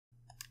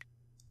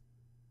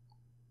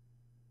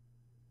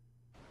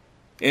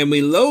And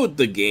we load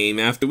the game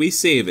after we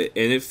save it,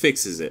 and it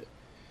fixes it.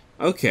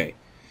 Okay.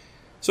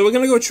 So we're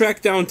going to go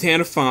track down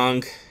Tanner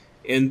Fong,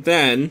 and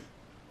then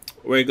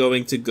we're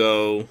going to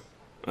go,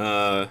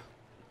 what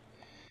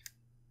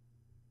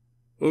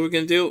we're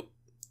going to do?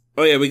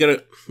 Oh yeah, we're going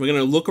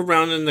to look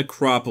around in the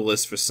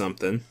Necropolis for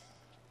something.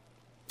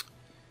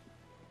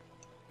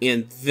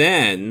 And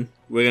then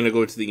we're going to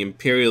go to the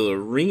Imperial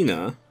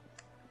Arena.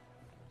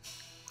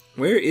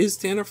 Where is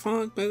Tanner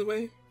Fong, by the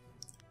way?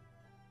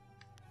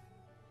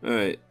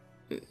 Alright.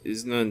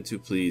 Is none too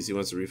pleased. He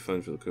wants a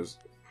refund for the cost.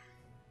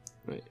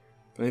 Right.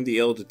 Find the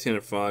Elder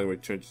Tanner Fong,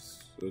 return to...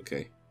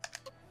 Okay.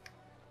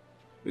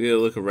 We gotta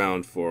look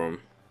around for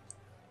him.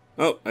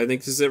 Oh, I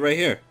think this is it right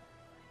here.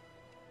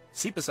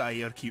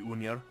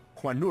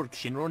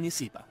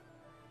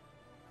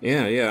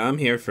 Yeah, I'm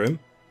here for him.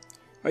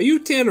 Are you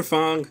Tanner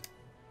Fong?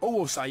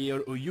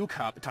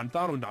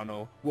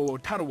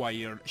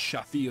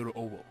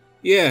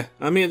 Yeah,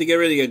 I'm here to get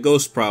rid of your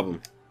ghost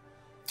problem.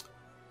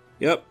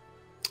 Yep.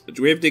 The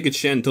Gravedigger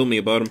Shen told me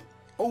about him.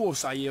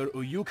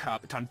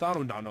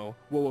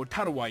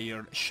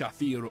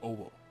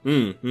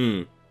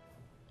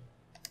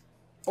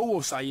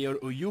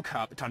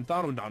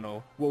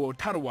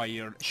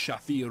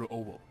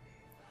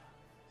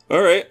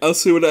 Alright, I'll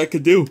see what I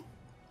can do.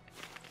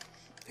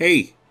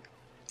 Hey,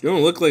 you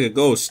don't look like a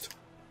ghost.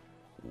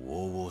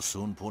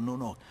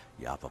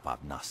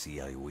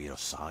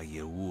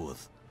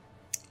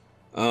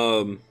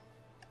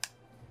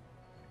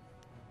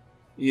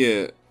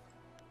 Yeah,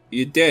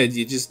 you're dead,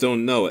 you just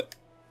don't know it.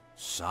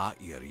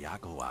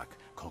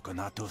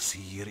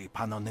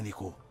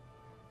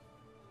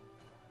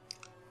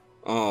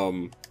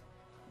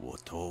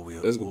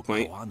 That's a good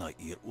point.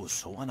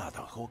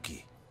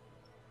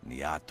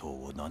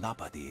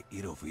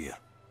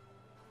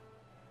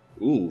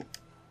 Ooh.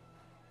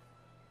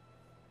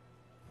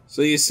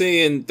 So you're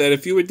saying that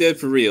if you were dead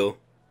for real,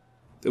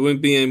 there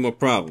wouldn't be any more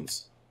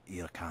problems?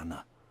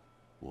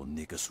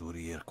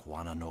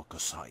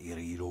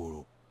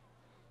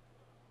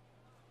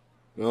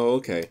 Oh,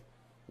 okay.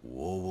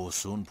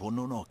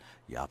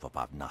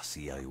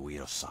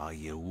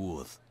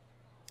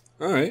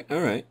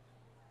 Alright.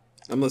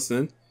 I'm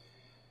listening.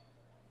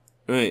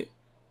 Alright.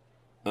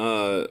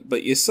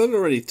 But your son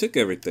already took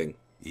everything.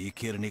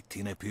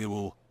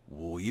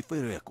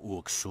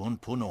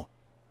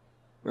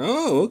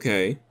 Oh,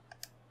 okay.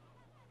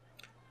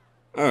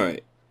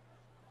 Alright.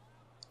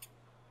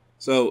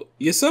 So,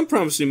 your son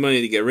promised me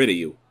money to get rid of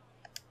you.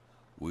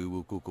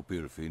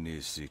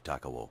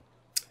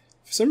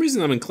 For some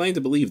reason, I'm inclined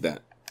to believe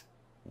that.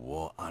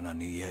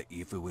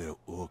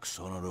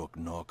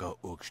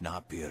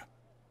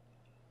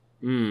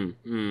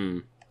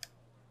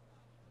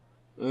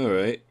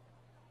 Alright.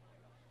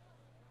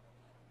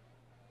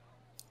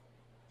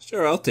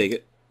 Sure, I'll take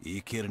it.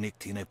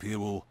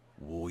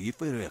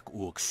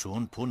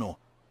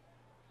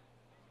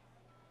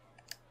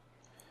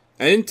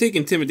 I didn't take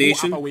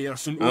intimidation.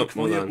 Oh,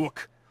 hold on.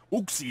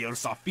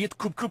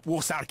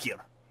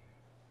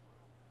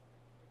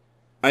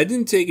 I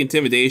didn't take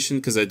intimidation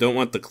because I don't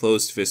want the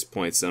closed fist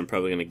points that I'm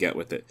probably going to get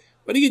with it.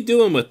 What are you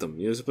doing with them?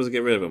 You're supposed to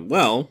get rid of him.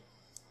 Well,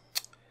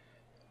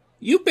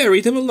 you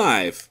buried him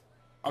alive.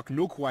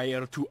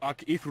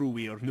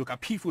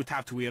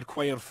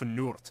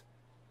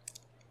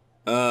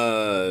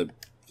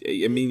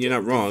 I mean, you're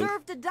not wrong.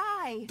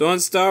 Dawn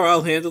Star,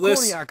 I'll handle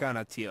this.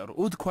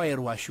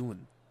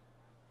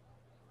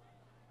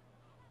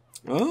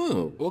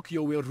 Oh.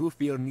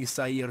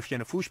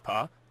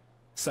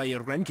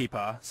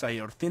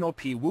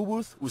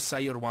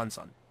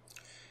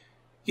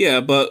 Yeah,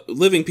 but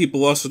living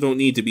people also don't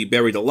need to be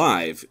buried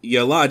alive.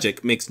 Your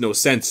logic makes no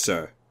sense,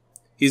 sir.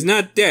 He's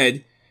not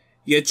dead.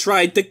 You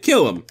tried to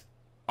kill him.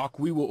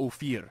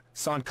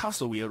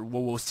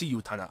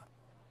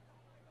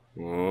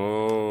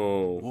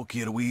 Oh.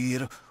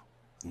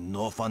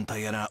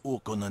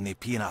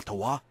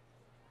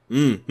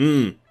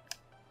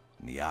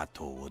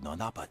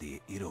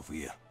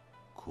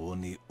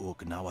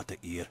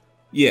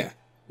 Yeah.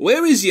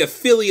 Where is your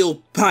filial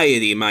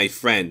piety, my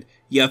friend?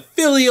 Your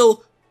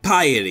filial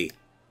piety.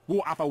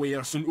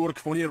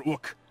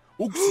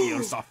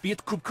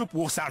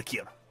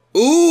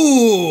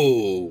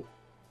 Ooh.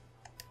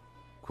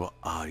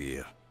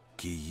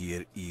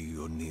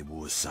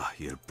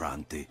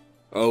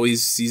 Oh,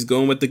 he's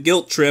going with the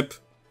guilt trip.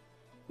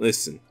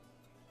 Listen.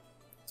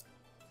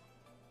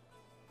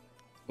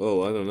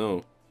 Oh, I don't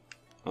know.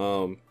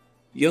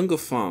 Younger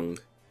Fong,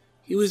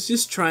 he was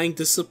just trying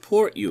to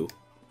support you.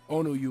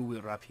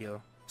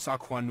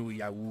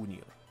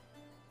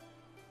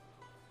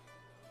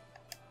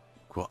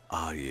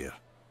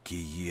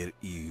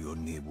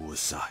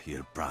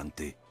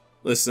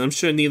 Listen, I'm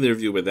sure neither of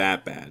you were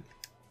that bad.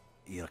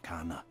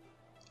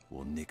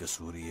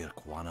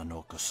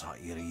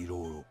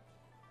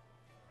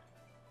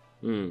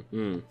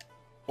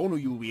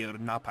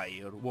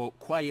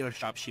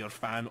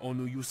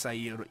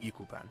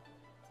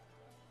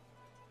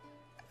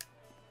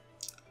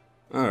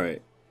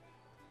 Alright.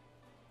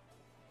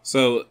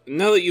 So,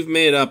 now that you've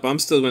made up, I'm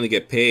still going to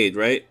get paid,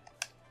 right?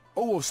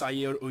 Owo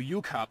sayer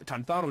uyukap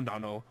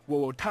tantarundano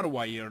wo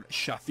tarwayer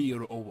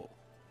shafir owo.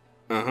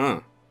 Uh-huh.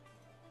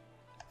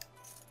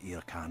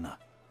 Irkana.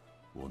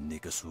 Wo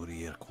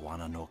nikasurir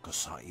kwana no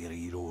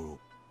kasairiro.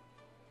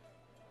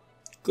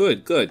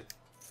 Good, good.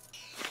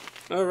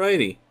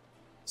 Alrighty.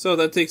 So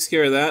that takes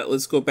care of that.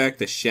 Let's go back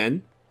to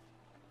Shen.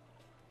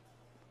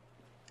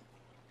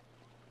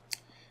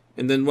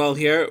 And then while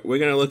here, we're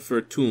going to look for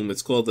a tomb.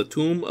 It's called the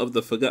Tomb of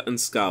the Forgotten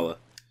Scholar.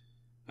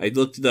 I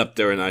looked it up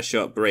during our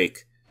short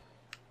break.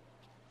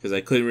 Because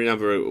I couldn't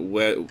remember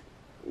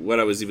what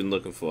I was even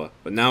looking for.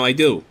 But now I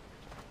do.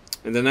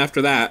 And then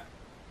after that,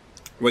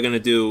 we're going to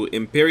do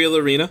Imperial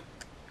Arena.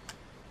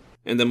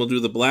 And then we'll do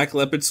the Black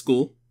Leopard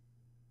School.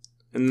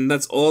 And then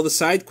that's all the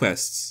side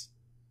quests.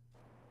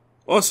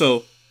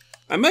 Also,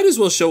 I might as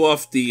well show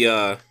off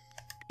the,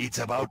 It's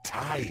about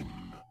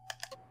time.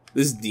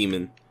 this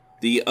demon.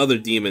 The other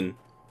demon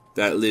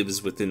that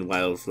lives within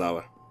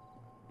Wildflower.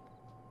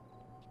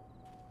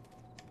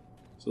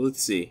 So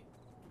let's see.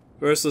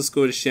 First, let's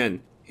go to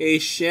Shen. Hey,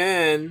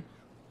 Shen.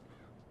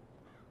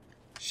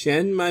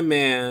 Shen, my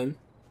man.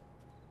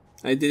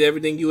 I did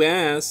everything you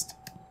asked.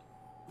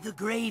 The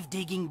grave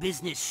digging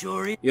business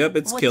sure is. Yep,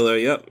 it's killer.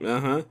 Yep,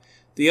 uh-huh.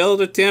 The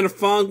elder Tanner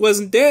Fong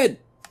wasn't dead.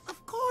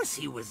 Of course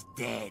he was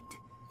dead.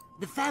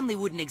 The family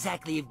wouldn't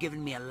exactly have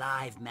given me a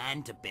live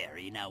man to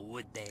bury, now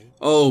would they?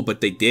 Oh,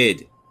 but they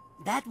did.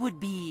 That would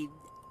be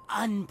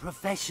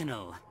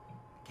unprofessional.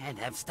 Can't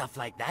have stuff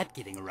like that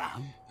getting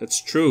around.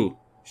 That's true.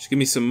 Just give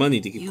me some money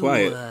to keep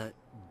quiet. You,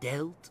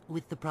 dealt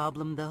with the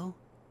problem, though?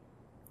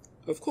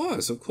 Of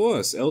course, of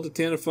course. Elder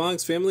Tanner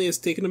Fong's family has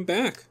taken him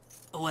back.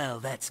 Well,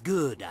 that's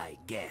good, I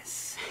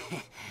guess.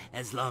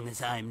 As long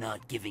as I'm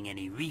not giving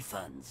any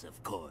refunds,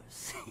 of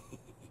course.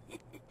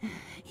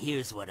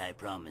 Here's what I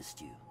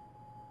promised you.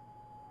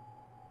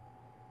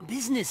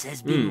 Business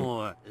has been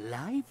more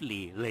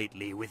lively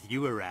lately with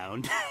you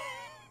around.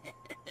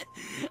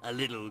 A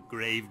little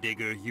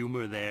gravedigger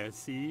humor there,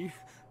 see?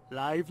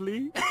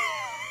 Lively?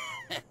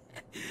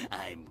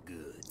 I'm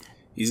good.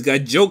 He's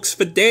got jokes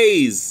for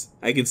days.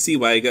 I can see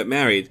why I got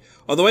married.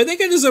 Although I think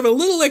I deserve a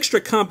little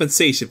extra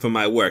compensation for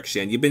my work,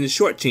 Shen. You've been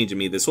shortchanging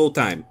me this whole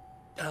time.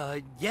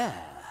 Yeah.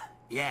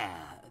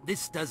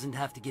 This doesn't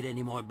have to get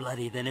any more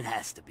bloody than it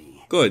has to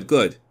be. Good,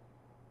 good.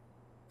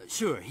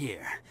 Sure,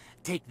 here.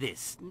 Take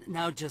this.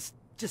 Now just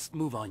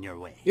move on your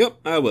way. Yep,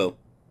 I will.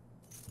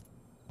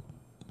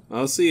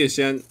 I'll see you,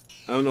 Shen.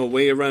 I don't know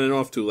where you're running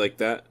off to like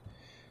that.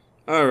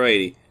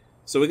 Alrighty.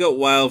 So we got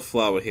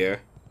Wildflower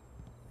here.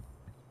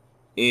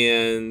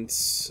 And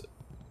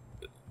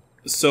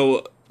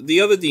so the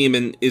other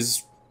demon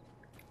is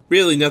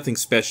really nothing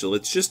special.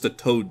 It's just a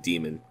toad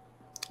demon.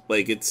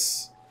 Like, it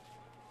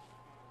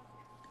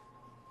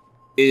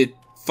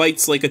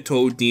fights like a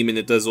toad demon.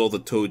 It does all the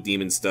toad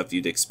demon stuff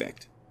you'd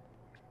expect.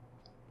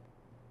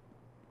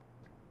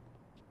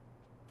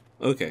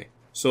 Okay,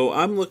 so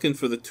I'm looking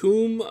for the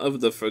Tomb of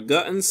the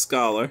Forgotten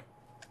Scholar.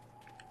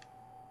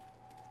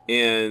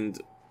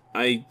 And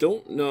I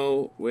don't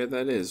know where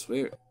that is.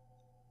 Where?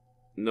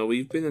 No,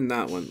 we've been in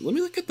that one. Let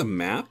me look at the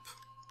map.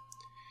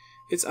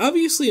 It's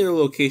obviously in a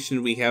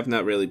location we have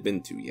not really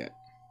been to yet.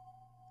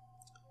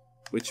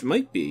 Which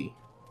might be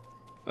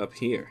up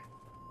here.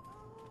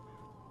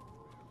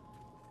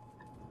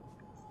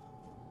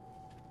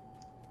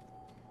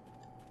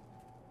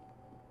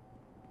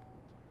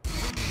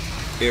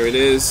 Here it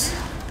is.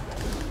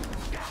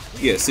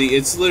 Yeah, see,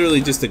 it's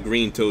literally just a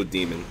green toad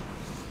demon.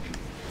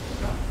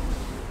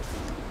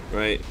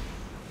 Right?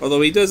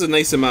 Although he does a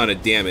nice amount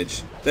of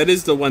damage. That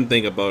is the one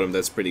thing about him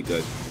that's pretty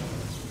good.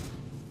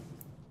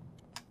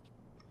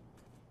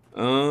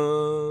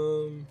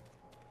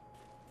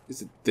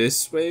 Is it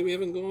this way we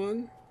haven't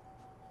gone?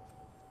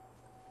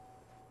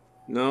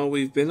 No,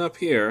 we've been up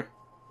here.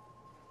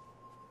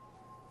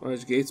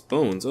 Large gates,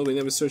 bones. Oh, we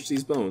never searched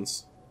these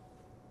bones.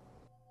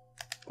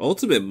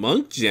 Ultimate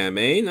monk gem,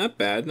 eh? Not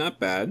bad, not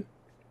bad.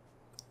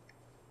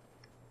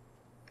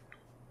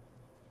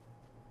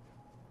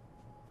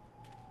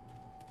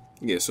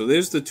 Yeah, so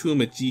there's the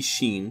tomb at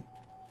Jishin.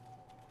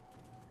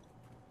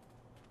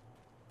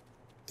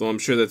 Though I'm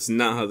sure that's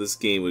not how this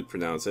game would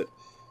pronounce it.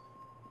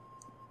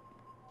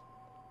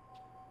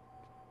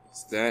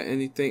 Is that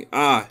anything?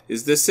 Ah,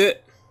 is this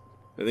it?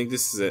 I think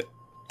this is it.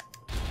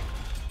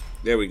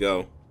 There we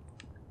go.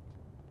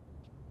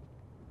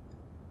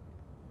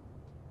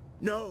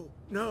 No,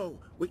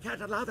 we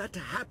can't allow that to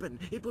happen.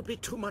 It would be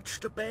too much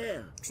to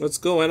bear. What's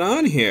going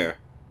on here?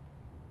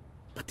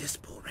 But this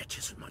poor wretch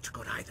isn't much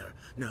good either.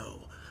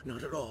 No,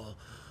 not at all.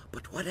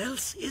 But what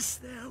else is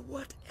there?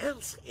 What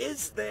else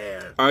is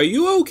there? Are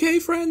you okay,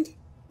 friend?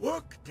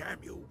 Work,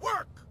 damn you,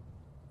 work!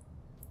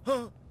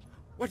 Huh?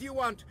 What do you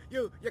want?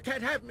 You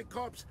can't have me,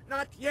 corpse.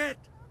 Not yet.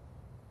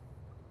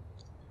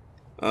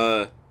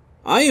 I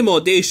am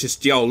Audacious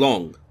Jiao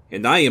Long,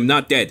 and I am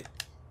not dead.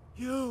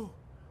 You're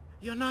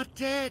not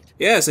dead.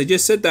 Yes, I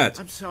just said that.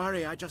 I'm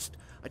sorry, I just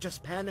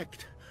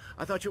panicked.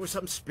 I thought you were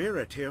some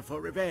spirit here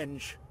for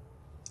revenge.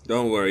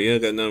 Don't worry, you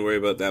ain't got nothing to worry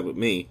about that with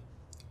me.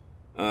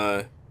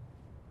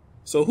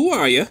 So who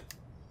are you?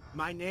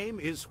 My name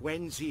is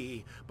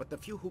Wenzi, but the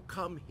few who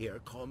come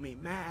here call me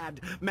mad.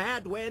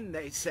 Mad Wen,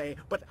 they say,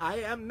 but I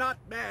am not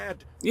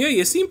mad. Yeah,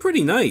 you seem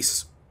pretty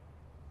nice.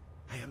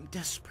 I am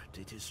desperate,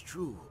 it is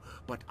true,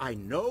 but I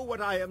know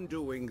what I am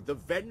doing. The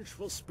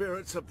vengeful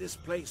spirits of this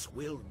place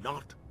will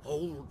not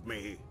hold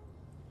me.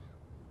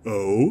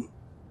 Oh?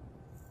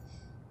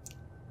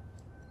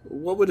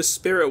 What would a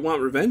spirit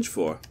want revenge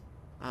for?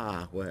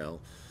 Ah,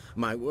 well,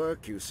 my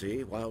work, you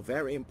see, while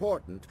very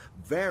important,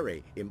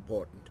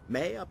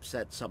 may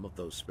upset some of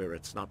those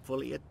spirits not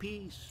fully at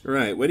peace.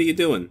 Right, what are you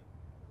doing?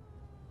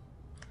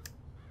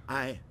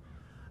 I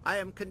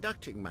am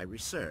conducting my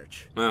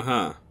research.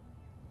 Uh-huh.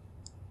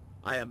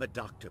 I am a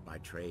doctor by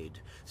trade,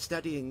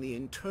 studying the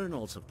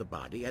internals of the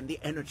body and the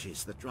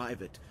energies that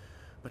drive it.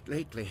 But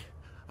lately,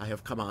 I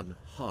have come on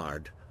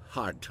hard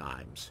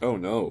times. Oh,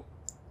 no.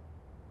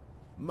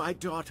 My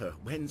daughter,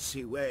 Wen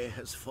Siwei,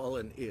 has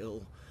fallen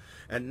ill,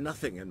 and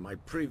nothing in my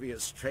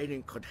previous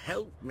training could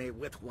help me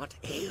with what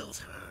ails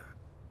her.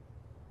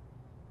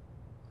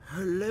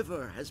 Her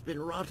liver has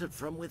been rotted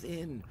from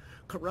within,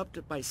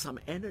 corrupted by some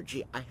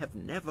energy I have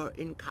never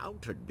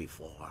encountered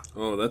before.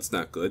 Oh, that's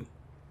not good.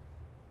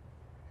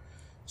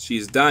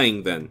 She's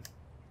dying then.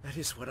 That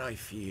is what I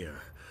fear.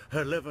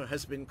 Her liver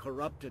has been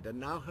corrupted, and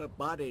now her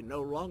body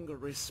no longer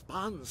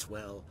responds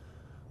well.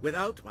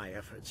 Without my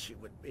efforts, she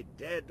would be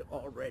dead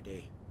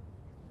already.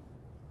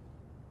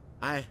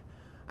 I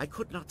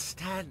could not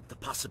stand the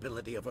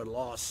possibility of her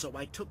loss, so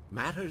I took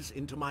matters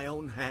into my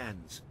own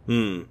hands.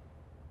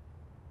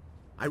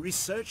 I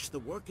researched the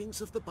workings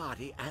of the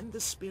body and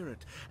the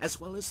spirit, as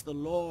well as the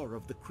lore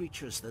of the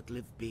creatures that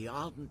live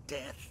beyond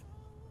death.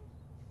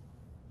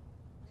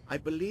 I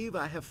believe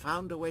I have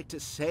found a way to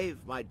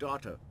save my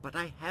daughter, but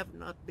I have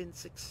not been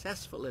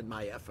successful in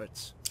my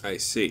efforts. I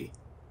see.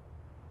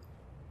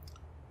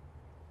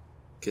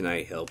 Can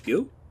I help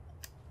you?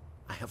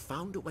 I have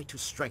found a way to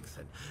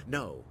strengthen,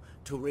 no,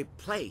 to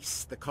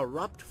replace the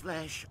corrupt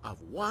flesh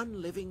of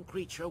one living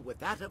creature with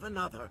that of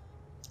another.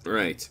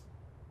 Right.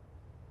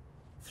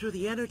 Through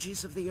the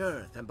energies of the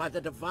earth and by the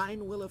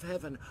divine will of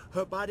heaven,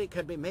 her body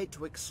can be made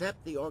to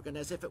accept the organ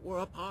as if it were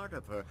a part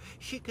of her.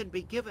 She can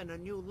be given a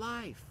new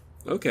life.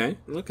 Okay,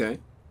 okay.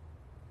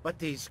 But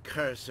these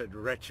cursed,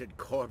 wretched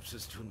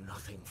corpses do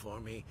nothing for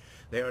me.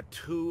 They are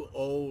too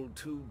old,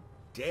 too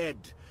dead.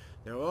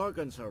 Their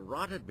organs are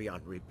rotted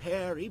beyond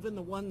repair, even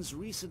the ones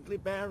recently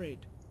buried.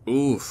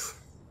 Oof.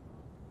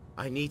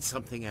 I need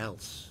something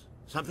else,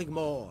 something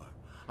more.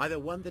 Either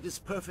one that is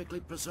perfectly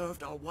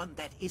preserved or one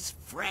that is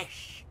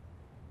fresh.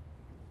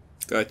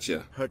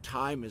 Gotcha. Her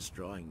time is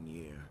drawing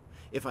near.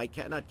 If I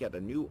cannot get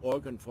a new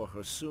organ for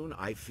her soon,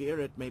 I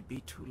fear it may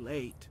be too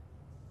late.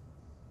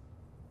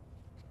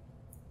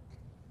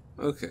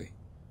 Okay.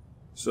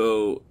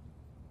 So,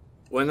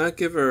 why not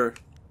give her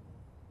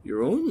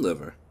your own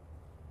liver?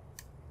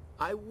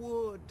 I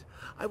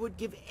would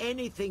give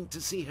anything to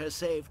see her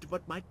saved,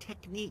 but my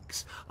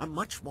techniques are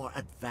much more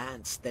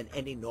advanced than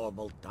any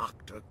normal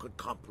doctor could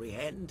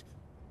comprehend.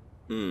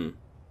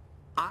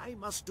 I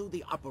must do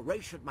the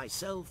operation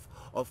myself,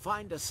 or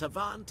find a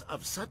savant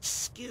of such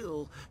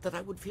skill that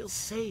I would feel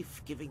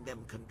safe giving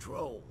them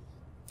control.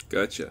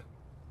 Gotcha.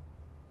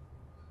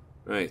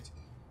 Right.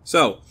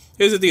 So,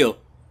 here's the deal.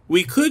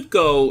 We could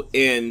go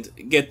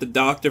and get the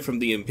doctor from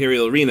the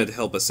Imperial Arena to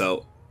help us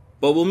out,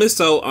 but we'll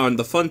miss out on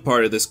the fun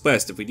part of this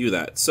quest if we do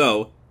that.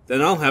 So,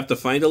 then I'll have to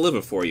find a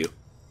liver for you.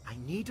 I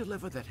need a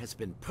liver that has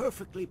been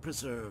perfectly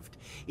preserved.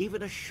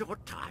 Even a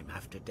short time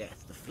after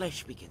death, the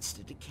flesh begins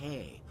to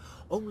decay.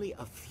 Only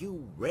a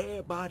few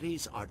rare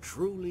bodies are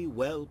truly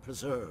well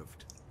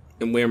preserved.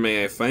 And where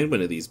may I find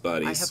one of these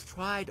bodies? I have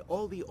tried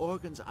all the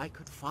organs I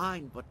could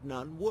find, but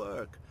none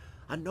work.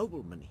 A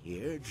nobleman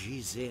here,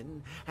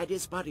 Jizin, had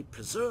his body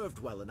preserved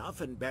well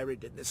enough and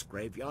buried in this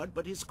graveyard,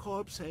 but his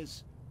corpse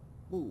has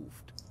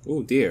moved.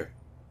 Oh dear.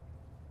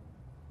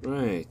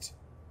 Right.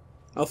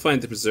 I'll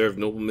find the preserved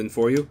nobleman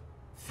for you.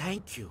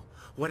 Thank you.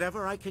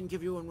 Whatever I can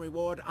give you in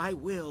reward, I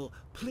will.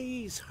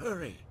 Please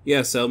hurry.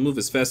 Yes, I'll move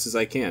as fast as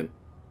I can.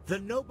 The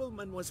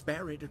nobleman was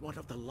buried in one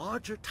of the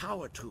larger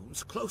tower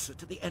tombs closer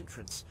to the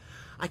entrance.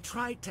 I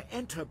tried to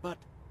enter, but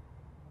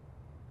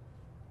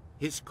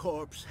his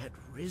corpse had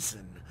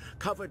risen,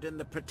 covered in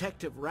the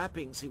protective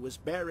wrappings he was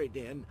buried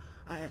in.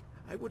 I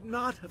would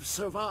not have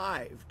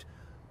survived.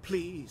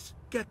 Please,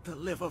 get the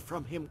liver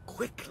from him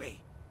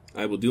quickly.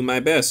 I will do my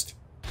best.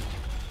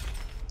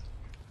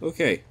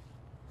 Okay.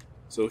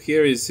 So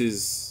here is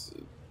his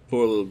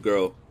poor little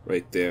girl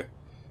right there.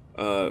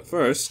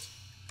 First,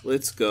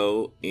 let's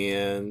go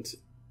and...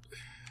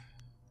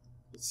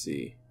 Let's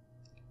see.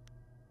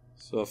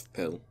 Soft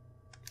pedal.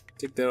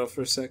 Take that off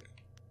for a sec.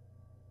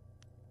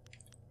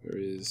 Where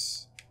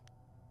is...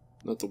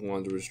 Not the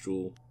Wanderer's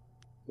Jewel.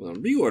 Well,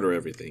 reorder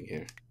everything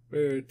here.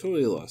 We're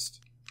totally lost.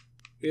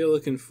 We're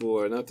looking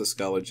for, not the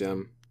Scholar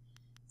Gem.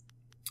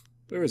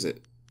 Where is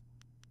it?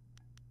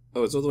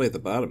 Oh, it's all the way at the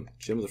bottom.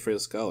 Gem of the Frail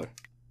Scholar.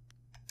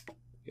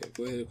 Yeah,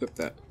 go ahead and equip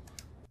that.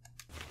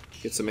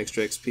 Get some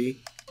extra XP.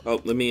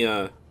 Oh, let me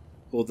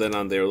hold that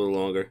on there a little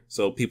longer.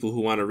 So people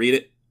who want to read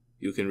it,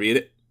 you can read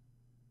it.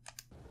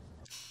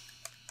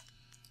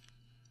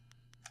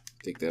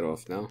 Take that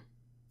off now.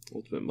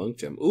 Ultimate Monk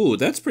Gem. Ooh,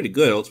 that's pretty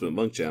good, Ultimate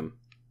Monk Gem.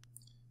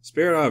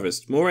 Spirit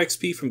Harvest. More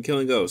XP from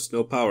killing ghosts.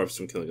 No power-ups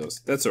from killing ghosts.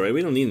 That's alright,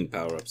 we don't need any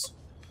power-ups.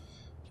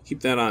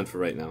 Keep that on for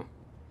right now.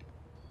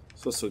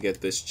 So let's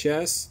get this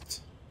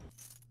chest.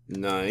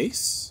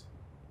 Nice.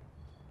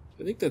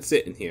 I think that's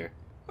it in here.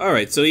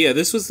 Alright, so yeah,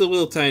 this was the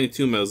little tiny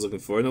tomb I was looking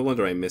for. No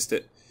wonder I missed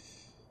it.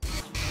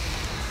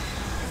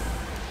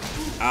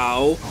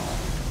 Ow.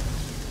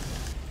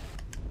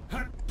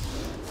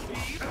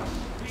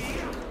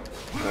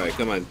 Alright,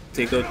 come on.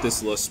 Take out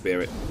this lost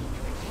spirit.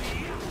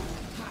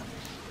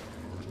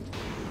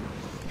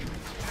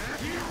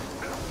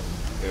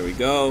 There we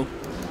go.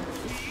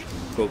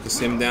 Focus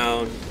him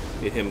down.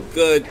 Hit him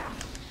good.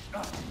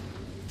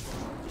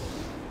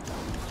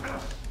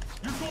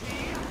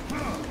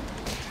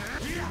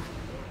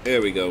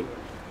 There we go.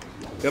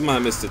 Come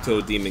on, Mr.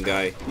 Toad Demon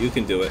guy. You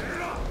can do it.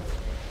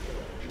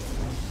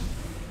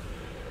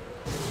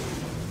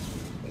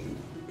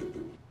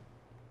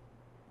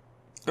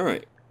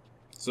 Alright.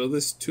 So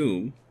this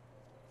tomb...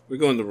 We're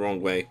going the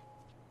wrong way.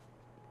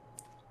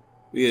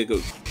 We gotta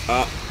go...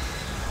 Ah!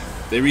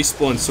 They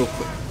respawn so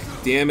quick.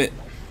 Damn it.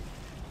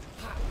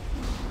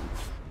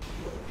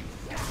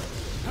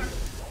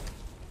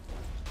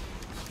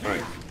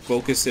 Alright.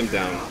 Focus him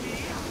down.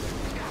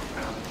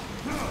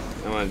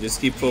 Come on, just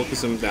keep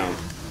focusing him down.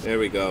 There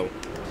we go.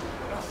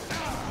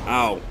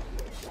 Ow.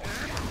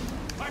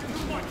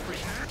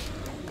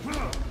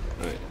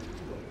 Alright.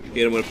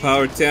 Get him with a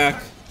power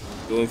attack.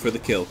 Going for the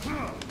kill.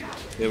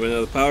 Get him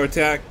another power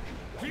attack.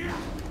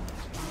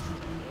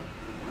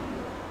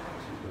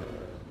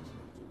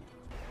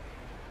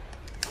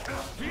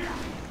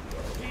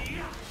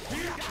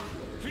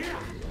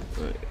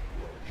 Alright.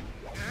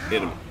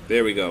 Hit him.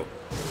 There we go.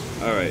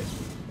 Alright.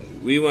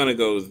 We want to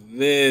go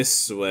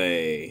this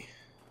way.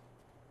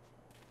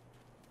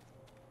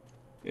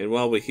 And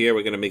while we're here,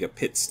 we're going to make a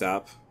pit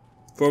stop.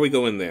 Before we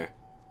go in there,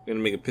 we're going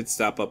to make a pit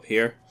stop up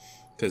here.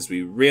 Because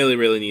we really,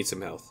 really need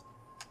some health.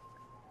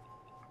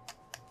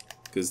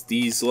 Because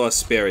these lost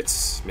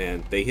spirits,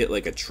 man, they hit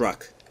like a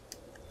truck.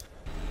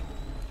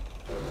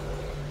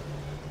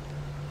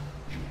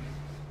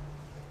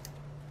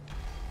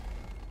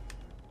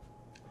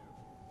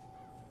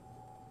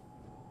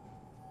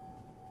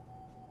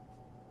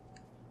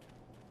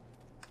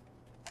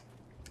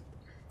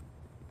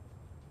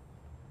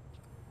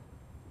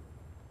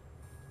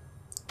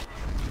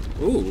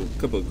 Ooh, a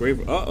couple of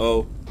grave...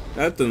 Uh-oh.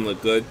 That didn't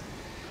look good.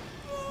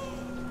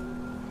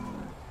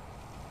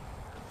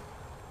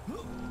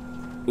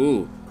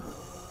 Ooh.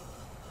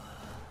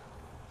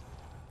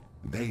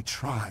 They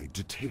tried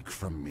to take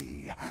from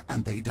me,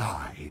 and they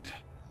died.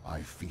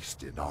 I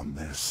feasted on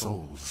their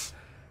souls.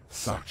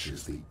 Such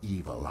is the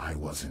evil I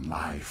was in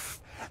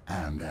life,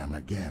 and am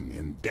again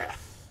in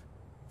death.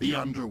 The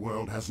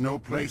underworld has no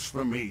place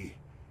for me.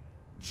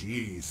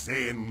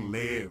 Ji-Sin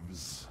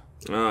lives.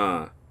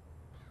 Ah.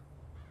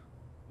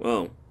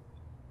 Well.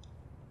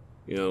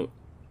 You know.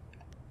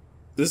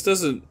 This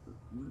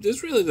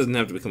really doesn't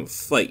have to become a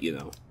fight, you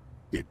know.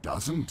 It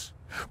doesn't,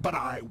 but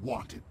I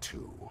want it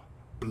to.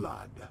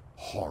 Blood,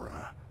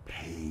 horror,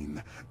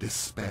 pain,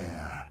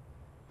 despair.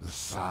 The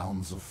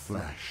sounds of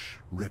flesh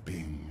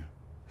ripping.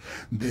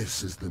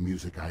 This is the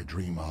music I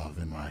dream of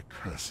in my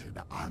cursed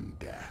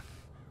undeath.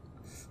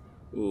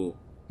 Ooh.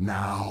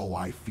 Now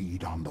I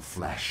feed on the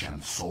flesh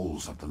and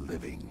souls of the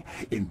living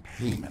in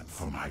payment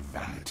for my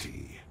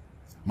vanity.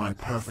 My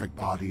perfect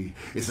body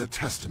is a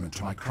testament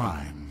to my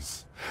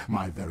crimes.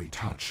 My very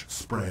touch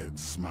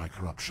spreads my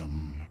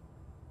corruption.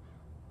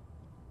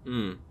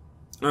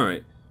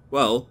 Alright.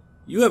 Well,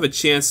 you have a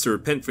chance to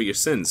repent for your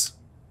sins.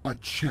 A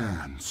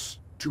chance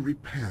to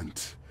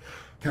repent.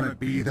 Can it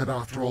be that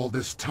after all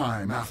this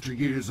time, after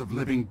years of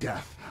living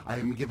death, I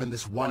am given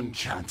this one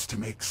chance to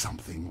make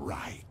something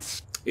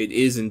right? It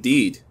is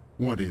indeed.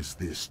 What is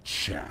this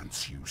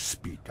chance you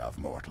speak of,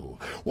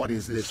 mortal? What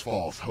is this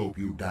false hope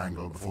you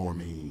dangle before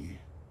me?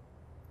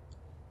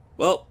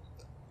 Well,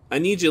 I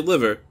need your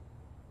liver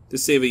to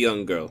save a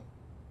young girl.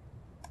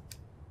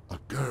 A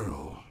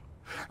girl?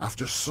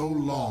 After so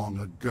long,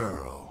 a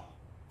girl.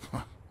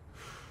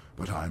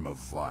 But I'm a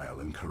vile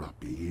and corrupt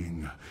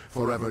being,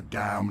 forever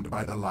damned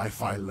by the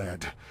life I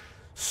led,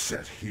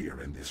 set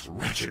here in this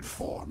wretched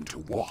form to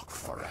walk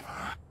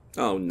forever.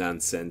 Oh,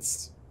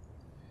 nonsense.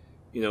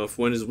 You know, if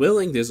one is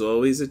willing, there's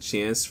always a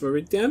chance for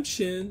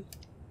redemption.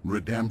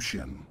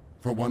 Redemption?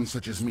 For one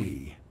such as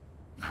me?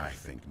 I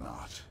think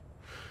not.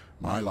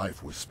 My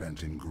life was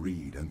spent in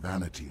greed and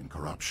vanity and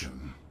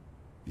corruption.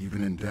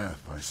 Even in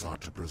death, I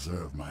sought to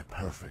preserve my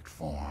perfect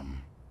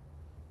form.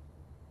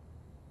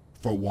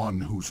 For one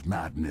whose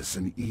madness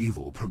and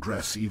evil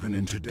progress even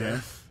into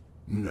death?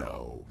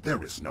 No,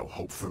 there is no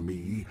hope for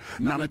me.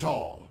 None at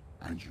all.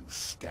 And you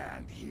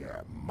stand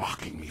here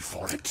mocking me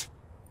for it?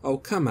 Oh,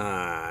 come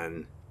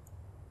on.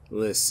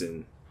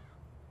 Listen.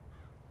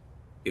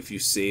 If you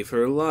save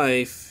her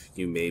life,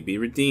 you may be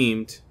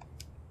redeemed.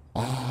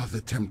 Ah,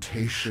 the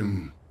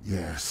temptation.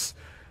 Yes.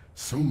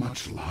 So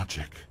much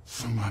logic,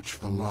 so much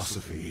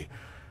philosophy.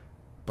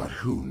 But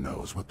who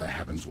knows what the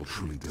heavens will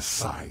truly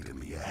decide in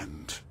the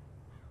end.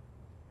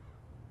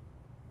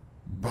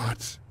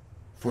 But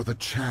for the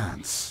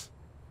chance,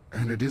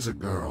 and it is a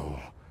girl,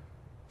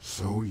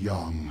 so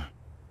young,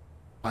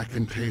 I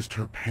can taste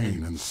her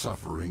pain and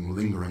suffering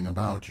lingering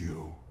about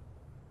you.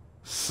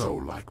 So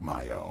like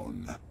my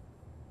own.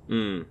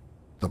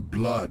 The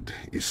blood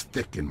is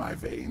thick in my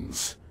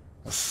veins,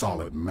 a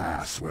solid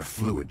mass where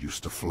fluid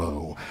used to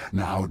flow,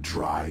 now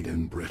dried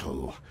and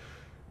brittle.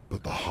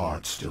 But the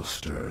heart still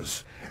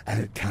stirs,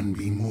 and it can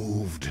be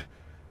moved,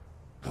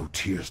 though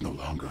tears no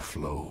longer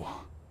flow.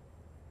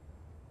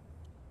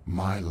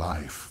 My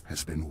life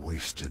has been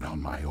wasted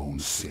on my own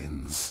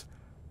sins,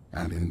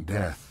 and in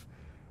death,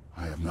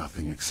 I have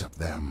nothing except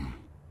them.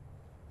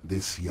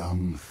 This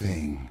young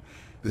thing,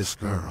 this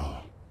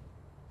girl,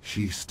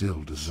 she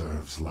still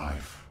deserves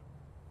life.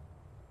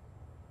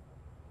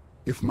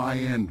 If my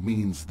end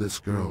means this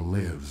girl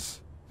lives,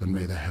 then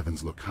may the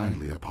heavens look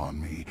kindly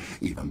upon me,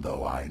 even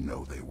though I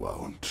know they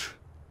won't.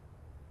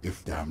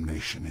 If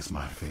damnation is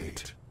my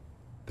fate,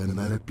 then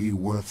let it be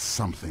worth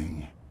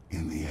something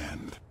in the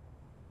end.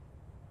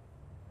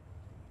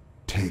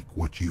 Take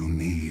what you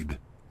need,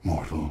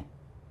 mortal.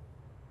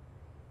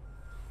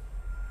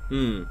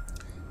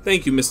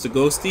 Thank you, Mr.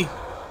 Ghosty.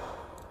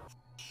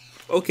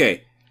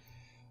 Okay.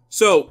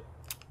 So,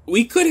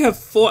 we could have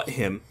fought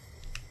him,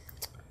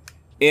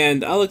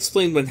 and I'll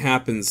explain what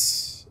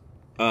happens,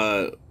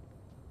 like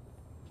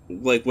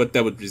what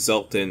that would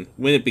result in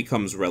when it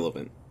becomes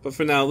relevant. But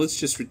for now, let's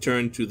just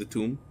return to the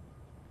tomb.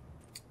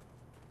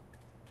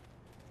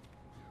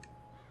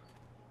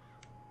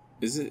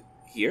 Is it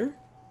here?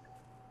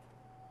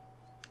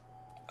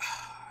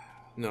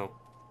 No,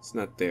 it's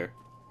not there.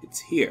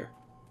 It's here.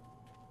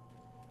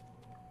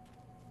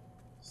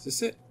 Is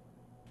this it?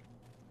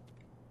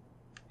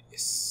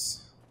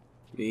 Yes.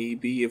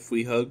 Maybe if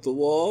we hug the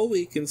wall,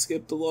 we can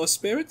skip the lost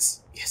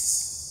spirits?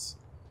 Yes.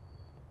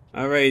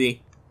 Alrighty.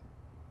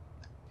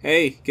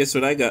 Hey, guess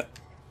what I got?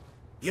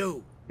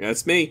 You.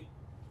 That's me.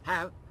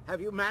 Have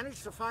you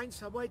managed to find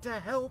some way to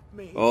help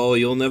me? Oh,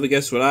 you'll never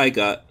guess what I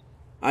got.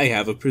 I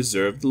have a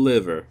preserved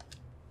liver.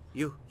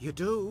 You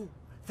do?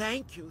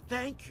 Thank you,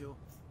 thank you.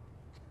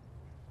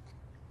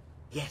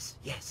 Yes.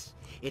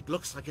 It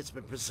looks like it's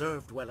been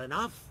preserved well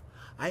enough.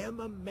 I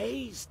am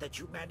amazed that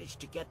you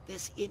managed to get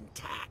this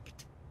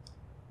intact.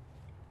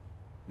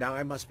 Now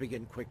I must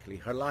begin quickly.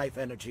 Her life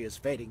energy is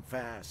fading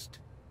fast.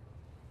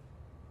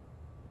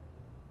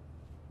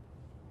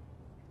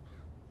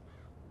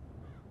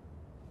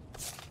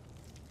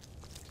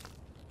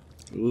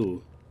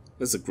 Ooh,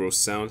 that's a gross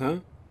sound, huh?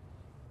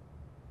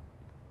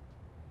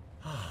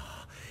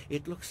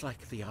 It looks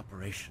like the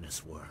operation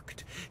has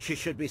worked. She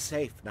should be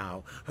safe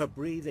now. Her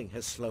breathing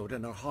has slowed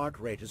and her heart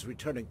rate is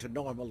returning to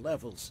normal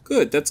levels.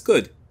 Good, that's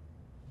good.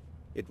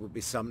 It will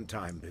be some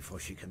time before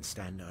she can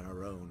stand on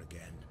her own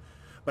again.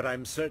 But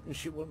I'm certain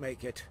she will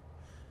make it.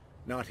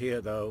 Not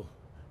here, though.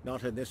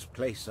 Not in this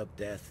place of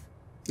death.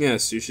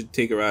 Yes, you should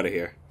take her out of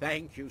here.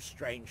 Thank you,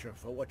 stranger,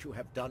 for what you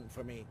have done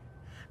for me.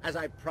 As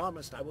I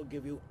promised, I will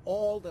give you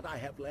all that I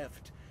have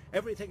left.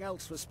 Everything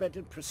else was spent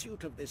in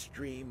pursuit of this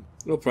dream.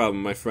 No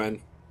problem, my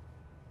friend.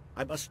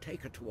 I must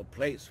take her to a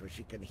place where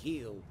she can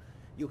heal.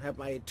 You have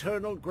my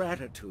eternal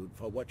gratitude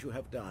for what you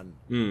have done.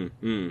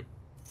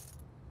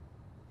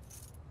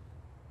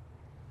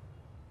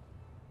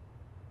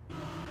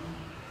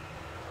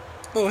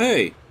 Oh,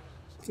 hey.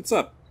 What's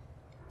up?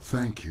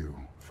 Thank you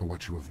for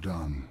what you have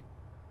done.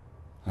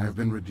 I have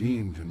been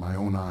redeemed in my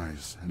own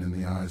eyes and in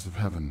the eyes of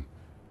heaven.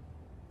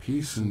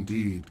 Peace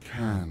indeed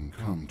can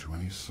come to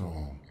any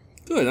soul.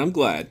 Good, I'm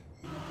glad.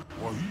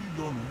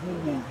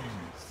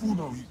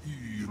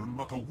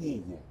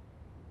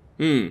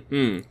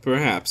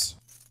 Perhaps.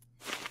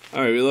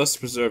 Alright, we lost the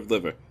preserved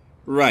liver.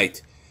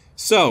 Right.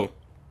 So,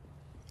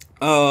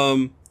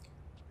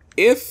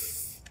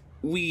 if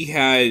we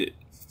had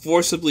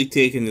forcibly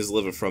taken his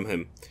liver from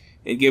him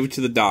and gave it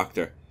to the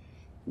doctor,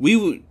 we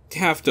would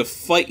have to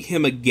fight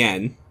him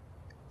again,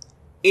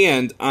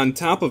 and on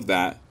top of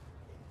that,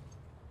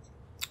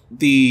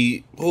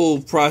 the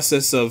whole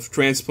process of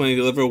transplanting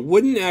the liver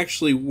wouldn't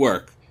actually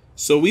work.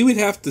 So we would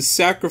have to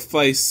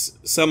sacrifice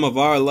some of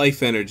our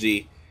life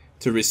energy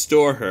to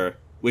restore her,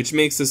 which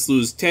makes us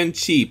lose 10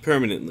 chi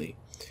permanently.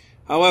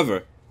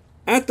 However,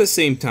 at the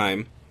same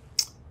time,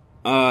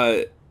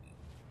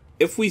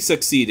 if we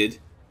succeeded,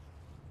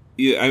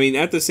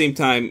 at the same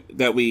time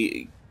that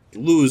we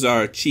lose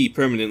our chi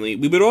permanently,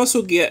 we would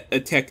also get a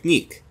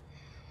technique.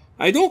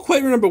 I don't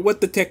quite remember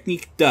what the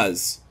technique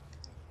does,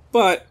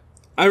 but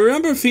I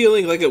remember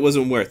feeling like it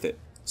wasn't worth it,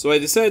 so I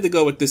decided to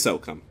go with this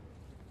outcome.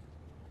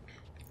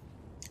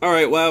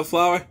 Alright,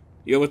 Wildflower,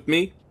 you're with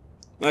me?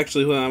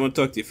 Actually, hold on, I want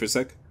to talk to you for a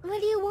sec. What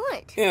do you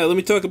want? Yeah, let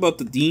me talk about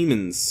the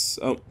demons.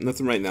 Oh,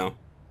 nothing right now.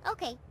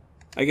 Okay.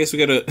 I guess we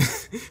gotta...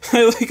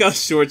 I like how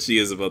short she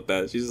is about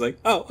that. She's like,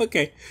 oh,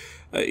 okay.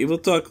 We'll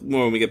talk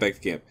more when we get back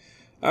to camp.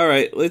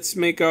 Alright, let's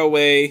make our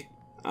way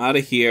out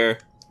of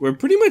here. We're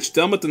pretty much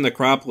done with the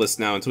necropolis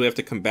now until we have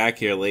to come back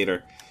here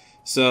later.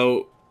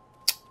 So,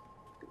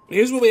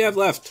 here's what we have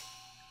left.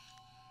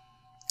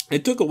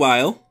 It took a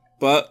while,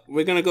 but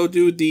we're gonna go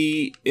do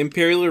the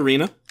Imperial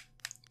Arena.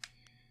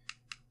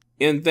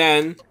 And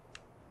then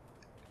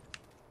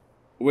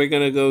we're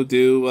gonna go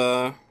do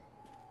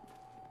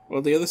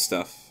all the other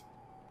stuff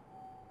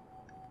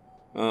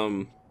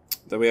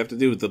that we have to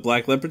do with the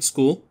Black Leopard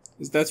School.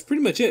 That's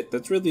pretty much it.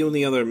 That's really the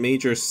only other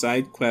major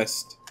side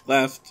quest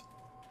left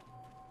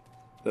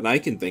that I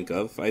can think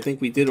of. I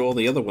think we did all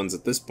the other ones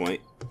at this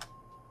point.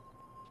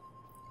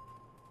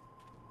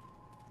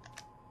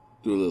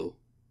 Do a little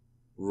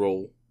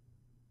roll.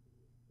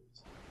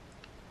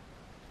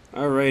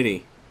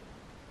 Alrighty.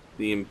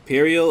 The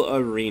Imperial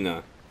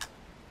Arena.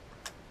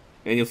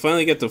 And you'll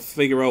finally get to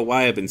figure out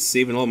why I've been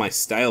saving all my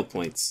style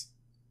points.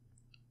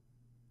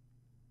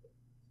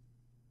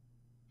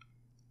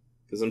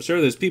 Because I'm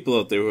sure there's people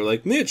out there who are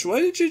like, Mitch, why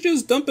did you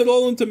just dump it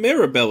all into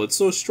Maribel? It's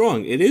so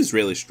strong. It is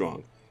really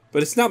strong.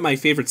 But it's not my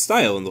favorite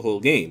style in the whole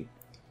game.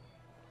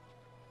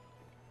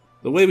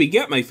 The way we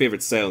get my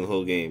favorite style in the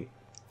whole game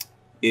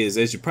is,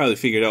 as you probably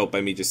figured out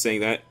by me just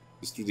saying that,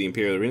 is through the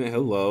Imperial Arena.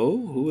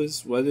 Hello? Who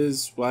is, what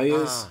is, why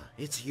is... Ah,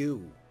 it's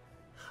you.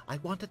 I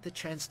wanted the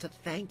chance to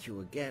thank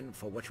you again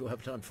for what you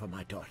have done for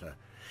my daughter.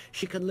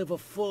 She can live a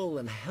full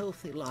and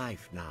healthy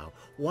life now,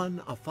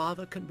 one a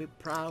father can be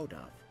proud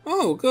of.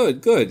 Oh,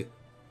 good, good.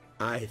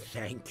 I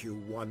thank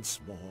you once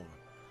more.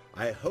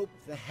 I hope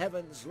the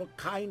heavens look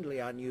kindly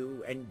on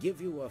you and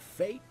give you a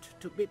fate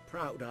to be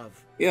proud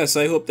of. Yes,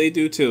 I hope they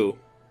do too.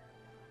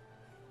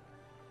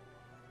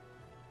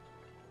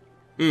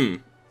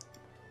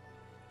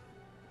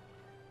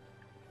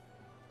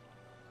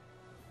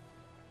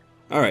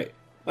 Alright,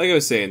 like I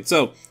was saying,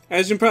 so,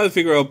 as you can probably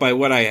figure out by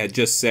what I had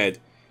just said,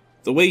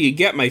 the way you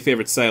get my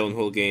favorite style in the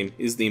whole game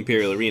is the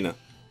Imperial Arena.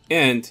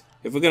 And,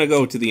 if we're gonna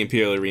go to the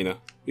Imperial Arena,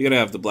 we gotta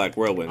have the Black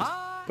Whirlwind.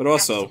 But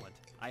also... Excellent.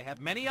 I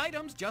have many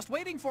items just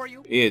waiting for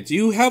you. Yeah, do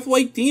you have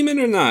White Demon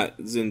or not,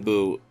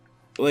 Zinbu?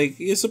 Like,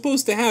 you're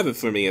supposed to have it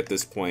for me at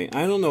this point.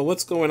 I don't know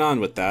what's going on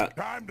with that.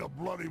 Time to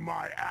bloody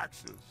my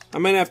axes. I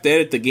might have to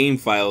edit the game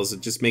files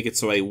and just make it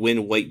so I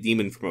win White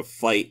Demon from a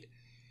fight.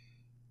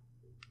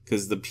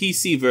 Because the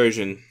PC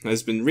version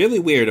has been really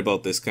weird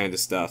about this kind of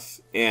stuff.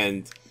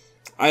 And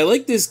I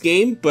like this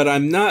game, but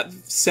I'm not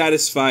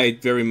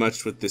satisfied very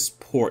much with this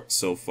port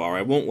so far.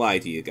 I won't lie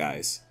to you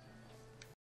guys.